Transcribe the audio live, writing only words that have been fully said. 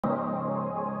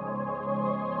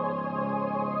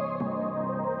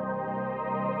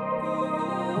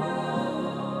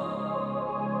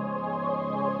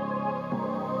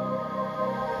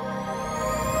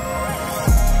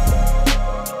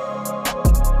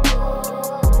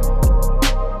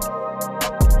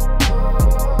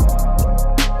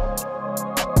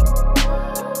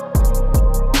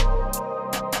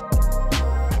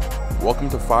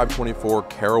524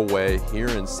 Carroll Way here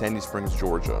in Sandy Springs,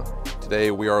 Georgia.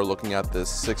 Today we are looking at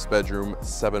this 6-bedroom,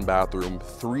 7-bathroom,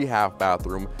 3.5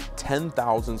 bathroom,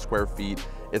 10,000 square feet.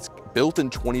 It's built in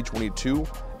 2022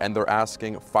 and they're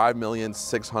asking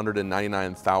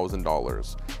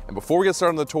 $5,699,000. And before we get started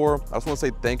on the tour, I just want to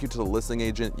say thank you to the listing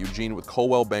agent, Eugene with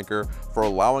Coldwell Banker, for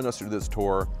allowing us to do this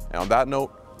tour. And on that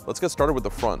note, let's get started with the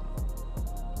front.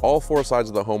 All 4 sides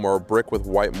of the home are brick with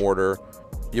white mortar.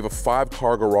 You have a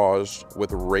 5-car garage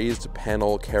with raised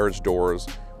panel carriage doors.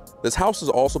 This house has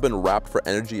also been wrapped for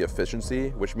energy efficiency,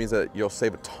 which means that you'll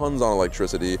save tons on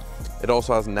electricity. It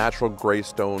also has natural gray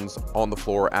stones on the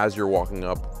floor as you're walking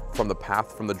up from the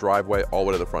path from the driveway all the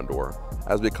way to the front door.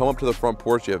 As we come up to the front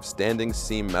porch, you have standing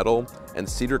seam metal and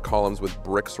cedar columns with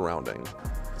brick surrounding.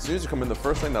 As soon as you come in, the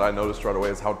first thing that I noticed right away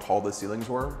is how tall the ceilings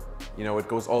were. You know, it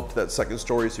goes all up to that 2nd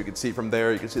story, so you can see from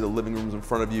there. You can see the living rooms in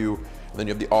front of you, and then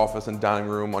you have the office and dining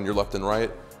room on your left and right.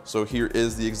 So here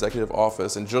is the executive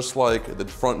office, and just like the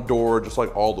front door, just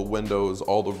like all the windows,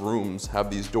 all the rooms have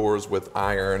these doors with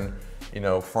iron,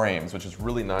 frames, which is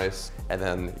really nice. And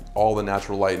then all the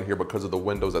natural light in here because of the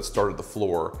windows that start at the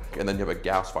floor. And then you have a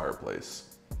gas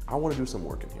fireplace. I want to do some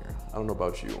work in here. I don't know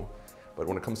about you, but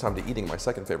when it comes time to eating, my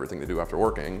second favorite thing to do after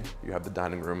working, you have the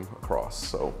dining room across.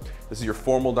 So this is your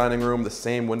formal dining room, the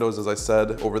same windows as I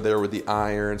said over there with the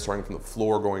iron starting from the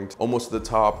floor going almost to the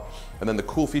top. And then the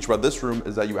cool feature about this room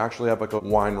is that you actually have like a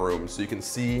wine room. So you can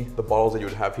see the bottles that you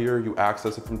would have here, you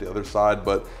access it from the other side,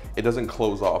 but it doesn't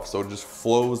close off. So it just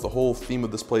flows. The whole theme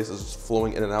of this place is just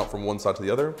flowing in and out from one side to the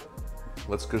other.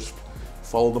 Let's just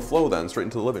follow the flow then, straight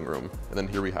into the living room. And then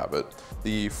here we have it.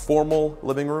 The formal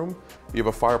living room, you have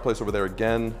a fireplace over there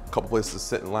again, a couple places to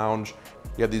sit and lounge.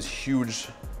 You have these huge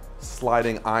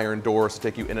sliding iron doors to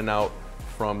take you in and out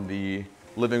from the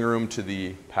living room to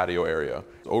the patio area.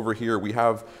 Over here, we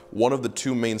have one of the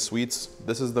 2 main suites.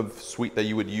 This is the suite that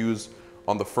you would use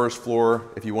on the 1st floor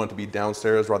if you want it to be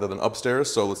downstairs rather than upstairs.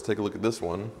 So let's take a look at this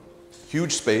one.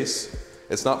 Huge space.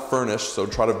 It's not furnished, so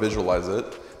try to visualize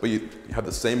it. But you have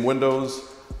the same windows,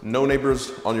 no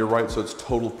neighbors on your right, so it's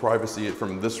total privacy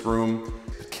from this room.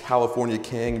 California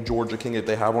King, Georgia King, if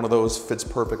they have one of those, fits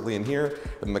perfectly in here.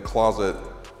 And the closet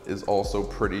is also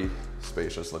pretty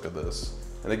spacious. Look at this.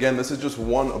 And again, this is just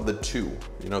one of the 2.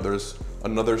 There's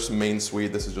another main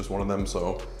suite. This is just one of them,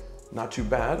 so not too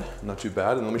bad, not too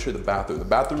bad. And let me show you the bathroom. The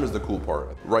bathroom is the cool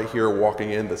part. Right here, walking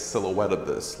in, the silhouette of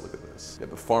this. Look at this. You have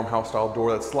the farmhouse style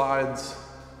door that slides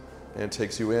and it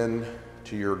takes you in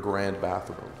to your grand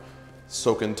bathroom.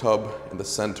 Soak-in tub in the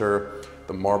center,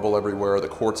 the marble everywhere, the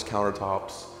quartz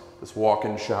countertops, this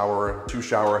walk-in shower, 2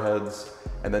 shower heads,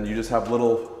 and then you just have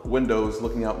little windows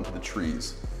looking out into the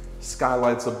trees.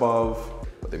 Skylights above,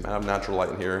 but the amount of natural light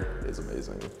in here is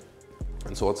amazing.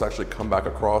 And so let's actually come back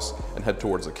across and head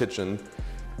towards the kitchen.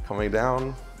 Coming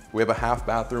down, we have a half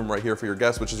bathroom right here for your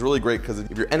guests, which is really great because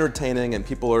if you're entertaining and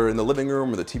people are in the living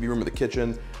room or the TV room or the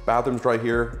kitchen, bathroom's right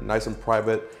here, nice and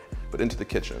private, but into the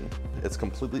kitchen. It's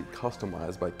completely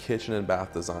customized by Kitchen and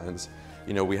Bath Designs.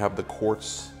 We have the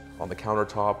quartz on the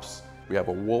countertops. We have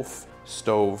a Wolf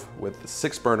stove with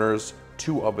 6 burners,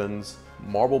 2 ovens,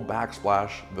 marble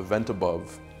backsplash, the vent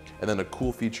above. And then a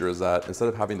cool feature is that instead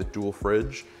of having the dual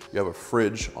fridge, you have a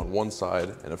fridge on one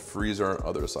side and a freezer on the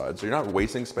other side. So you're not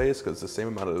wasting space because it's the same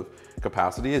amount of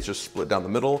capacity. It's just split down the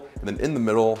middle. And then in the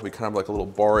middle, we kind of like a little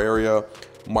bar area,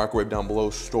 microwave down below,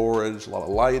 storage, a lot of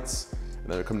lights.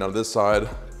 And then come down to this side,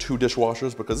 2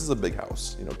 dishwashers because this is a big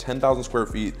house. 10,000 square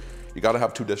feet. You got to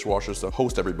have 2 dishwashers to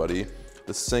host everybody.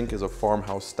 The sink is a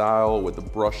farmhouse style with the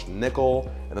brushed nickel,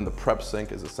 and then the prep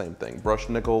sink is the same thing, brushed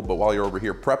nickel. But while you're over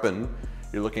here prepping,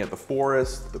 you're looking at the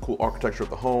forest, the cool architecture of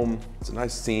the home. It's a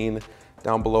nice scene.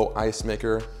 Down below, ice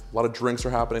maker. A lot of drinks are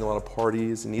happening, a lot of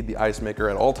parties. You need the ice maker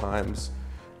at all times.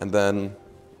 And then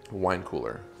a wine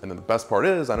cooler. And then the best part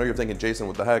is, I know you're thinking, Jason,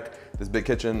 what the heck? This big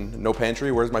kitchen, no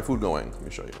pantry, where's my food going? Let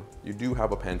me show you. You do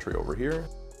have a pantry over here,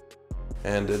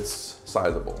 and it's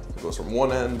sizable. It goes from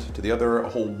one end to the other, a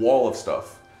whole wall of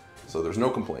stuff. So there's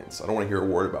no complaints. I don't want to hear a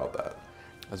word about that.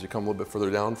 As you come a little bit further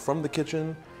down from the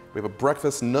kitchen, we have a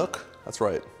breakfast nook. That's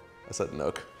right, I said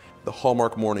nook. The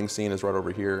Hallmark morning scene is right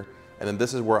over here. And then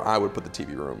this is where I would put the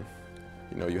TV room.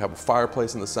 You have a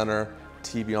fireplace in the center,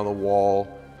 TV on the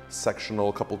wall, sectional,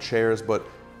 a couple chairs, but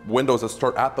windows that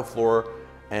start at the floor,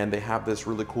 and they have this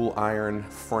really cool iron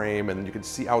frame, and you can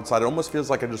see outside. It almost feels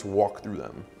like I just walk through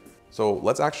them. So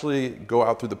let's actually go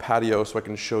out through the patio so I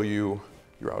can show you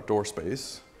your outdoor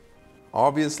space.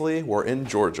 Obviously, we're in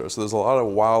Georgia, so there's a lot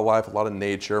of wildlife, a lot of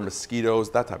nature, mosquitoes,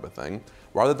 that type of thing.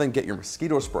 Rather than get your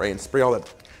mosquito spray and spray all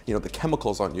that, the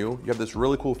chemicals on you, you have this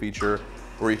really cool feature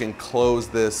where you can close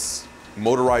this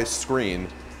motorized screen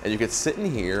and you could sit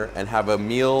in here and have a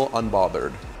meal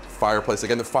unbothered. Fireplace,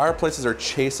 again, the fireplaces are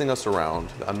chasing us around.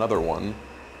 Another one,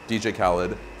 DJ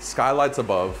Khaled. Skylights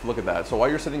above, look at that. So while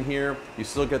you're sitting here, you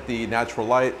still get the natural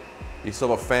light, you still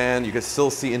have a fan, you can still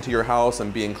see into your house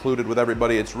and be included with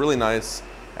everybody. It's really nice.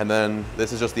 And then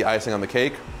this is just the icing on the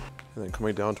cake. And then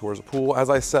coming down towards the pool, as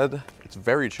I said, it's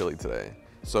very chilly today.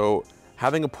 So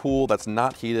having a pool that's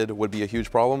not heated would be a huge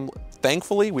problem.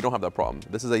 Thankfully, we don't have that problem.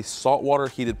 This is a saltwater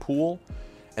heated pool,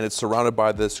 and it's surrounded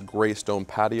by this gray stone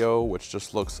patio, which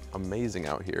just looks amazing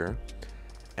out here.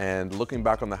 And looking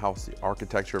back on the house, the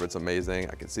architecture of it's amazing.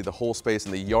 I can see the whole space,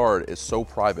 and the yard is so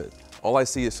private. All I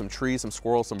see is some trees, some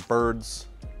squirrels, some birds.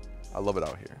 I love it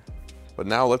out here. But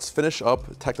now let's finish up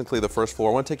technically the first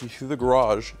floor. I want to take you through the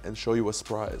garage and show you a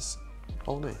surprise.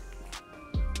 Follow me.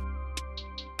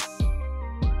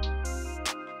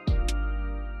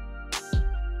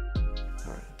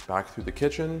 All right, back through the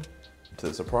kitchen to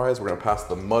the surprise. We're gonna pass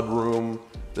the mud room.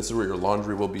 This is where your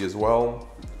laundry will be as well.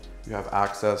 You have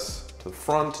access to the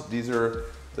front.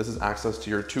 This is access to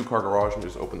your 2-car garage. Let me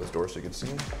just open this door so you can see.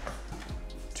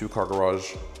 2-car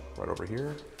garage right over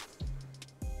here.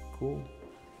 Cool.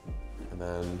 And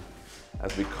then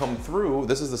as we come through,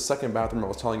 this is the second bathroom I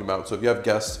was telling you about. So if you have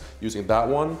guests using that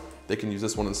one, they can use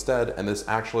this one instead. And this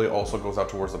actually also goes out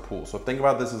towards the pool. So think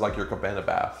about this as like your cabana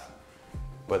bath.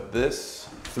 But this,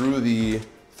 through the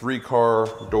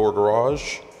 3-car door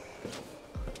garage,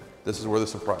 this is where the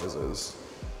surprise is.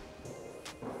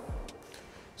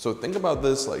 So think about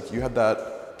this, like you have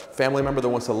that family member that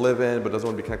wants to live in but doesn't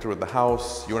want to be connected with the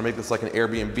house. You want to make this like an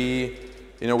Airbnb.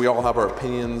 You know, we all have our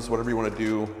opinions, whatever you want to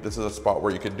do. This is a spot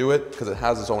where you could do it because it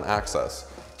has its own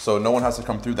access. So no one has to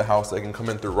come through the house. They can come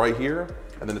in through right here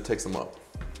and then it takes them up.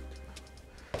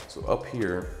 So up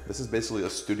here, this is basically a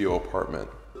studio apartment.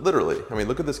 Literally, I mean,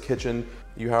 look at this kitchen.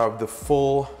 You have the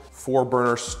full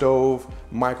 4-burner stove,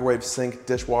 microwave, sink,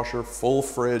 dishwasher, full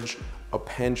fridge, a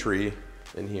pantry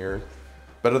in here.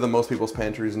 Better than most people's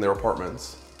pantries in their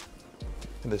apartments.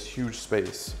 In this huge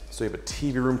space. So you have a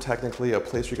TV room technically, a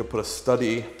place where you can put a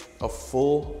study, a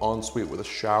full ensuite with a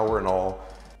shower and all.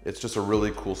 It's just a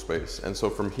really cool space. And so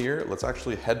from here, let's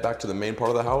actually head back to the main part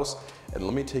of the house and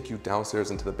let me take you downstairs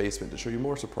into the basement to show you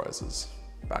more surprises.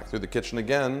 Back through the kitchen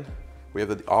again. We have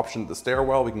the option of the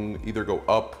stairwell. We can either go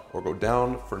up or go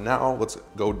down. For now, let's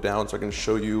go down so I can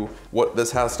show you what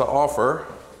this has to offer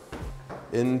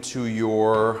into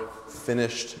your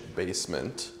finished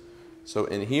basement. So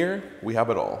in here, we have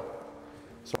it all.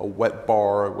 So a wet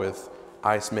bar with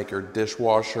ice maker,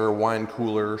 dishwasher, wine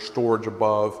cooler, storage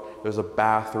above. There's a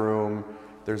bathroom.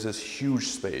 There's this huge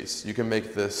space. You can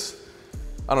make this,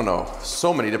 I don't know,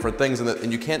 so many different things.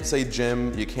 And you can't say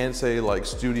gym, you can't say like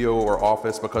studio or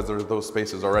office because there's those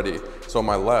spaces already. So on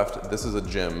my left, this is a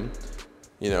gym.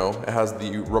 You know, it has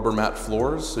the rubber mat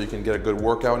floors so you can get a good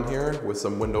workout in here with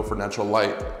some window for natural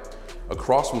light.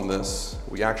 Across from this,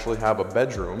 we actually have a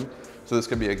bedroom. So this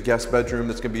could be a guest bedroom,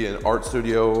 this could be an art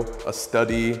studio, a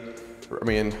study. I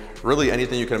mean, really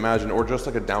anything you can imagine, or just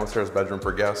like a downstairs bedroom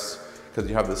for guests, because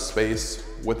you have this space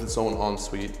with its own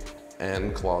ensuite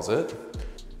and closet.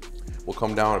 We'll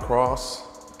come down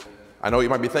across. I know you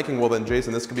might be thinking, well then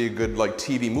Jason, this could be a good like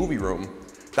TV movie room.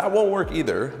 That won't work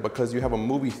either because you have a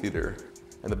movie theater.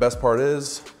 And the best part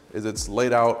is it's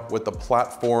laid out with the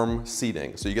platform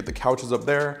seating. So you get the couches up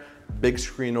there, big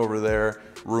screen over there,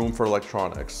 room for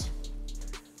electronics.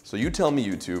 So you tell me,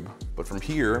 YouTube, but from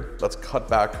here, let's cut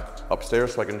back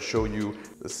upstairs so I can show you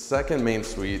the second main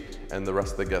suite and the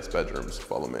rest of the guest bedrooms.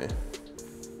 Follow me.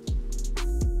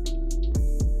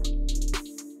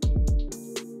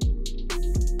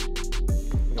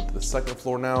 Up to the second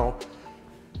floor now.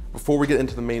 Before we get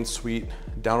into the main suite,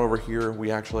 down over here,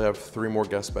 we actually have 3 more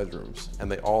guest bedrooms,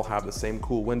 and they all have the same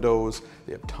cool windows.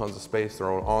 They have tons of space,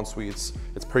 their own en-suites.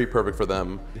 It's pretty perfect for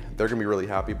them. They're gonna be really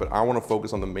happy, but I wanna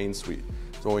focus on the main suite.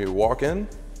 So when we walk in,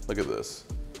 look at this,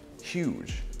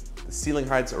 huge. The ceiling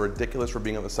heights are ridiculous for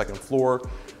being on the second floor.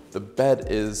 The bed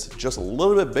is just a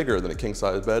little bit bigger than a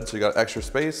king-size bed, so you got extra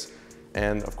space,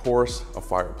 and of course, a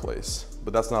fireplace.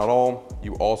 But that's not all.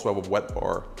 You also have a wet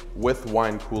bar with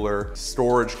wine cooler,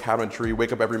 storage cabinetry.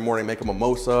 Wake up every morning, make a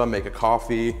mimosa, make a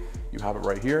coffee. You have it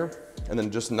right here. And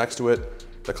then just next to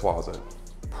it, the closet.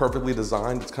 Perfectly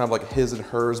designed. It's kind of like his and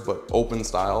hers, but open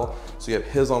style. So you have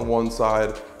his on one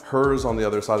side, hers on the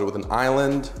other side with an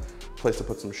island, place to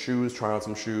put some shoes, try on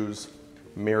some shoes,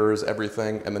 mirrors,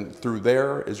 everything. And then through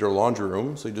there is your laundry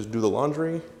room. So you just do the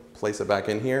laundry, place it back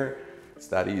in here. It's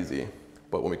that easy.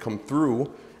 But when we come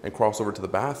through and cross over to the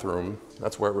bathroom,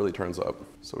 that's where it really turns up.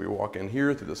 So we walk in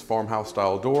here through this farmhouse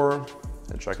style door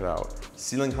and check it out.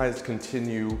 Ceiling heights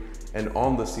continue, and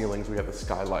on the ceilings we have the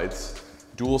skylights.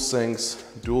 dual sinks,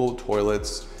 dual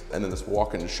toilets, and then this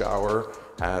walk-in shower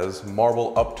has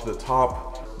marble up to the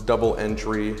top, double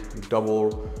entry,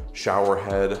 double shower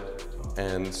head.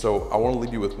 And so I want to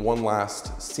leave you with one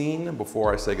last scene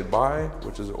before I say goodbye,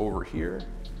 which is over here.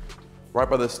 Right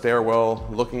by the stairwell,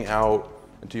 looking out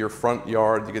into your front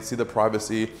yard. You can see the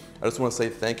privacy. I just want to say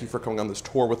thank you for coming on this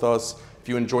tour with us. If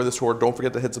you enjoy this tour, don't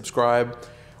forget to hit subscribe.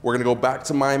 We're gonna go back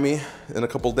to Miami in a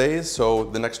couple days, so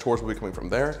the next tours will be coming from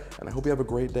there. And I hope you have a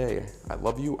great day. I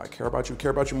love you, I care about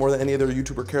you more than any other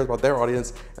YouTuber cares about their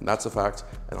audience, and that's a fact.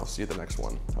 And I'll see you at the next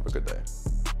one. Have a good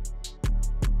day.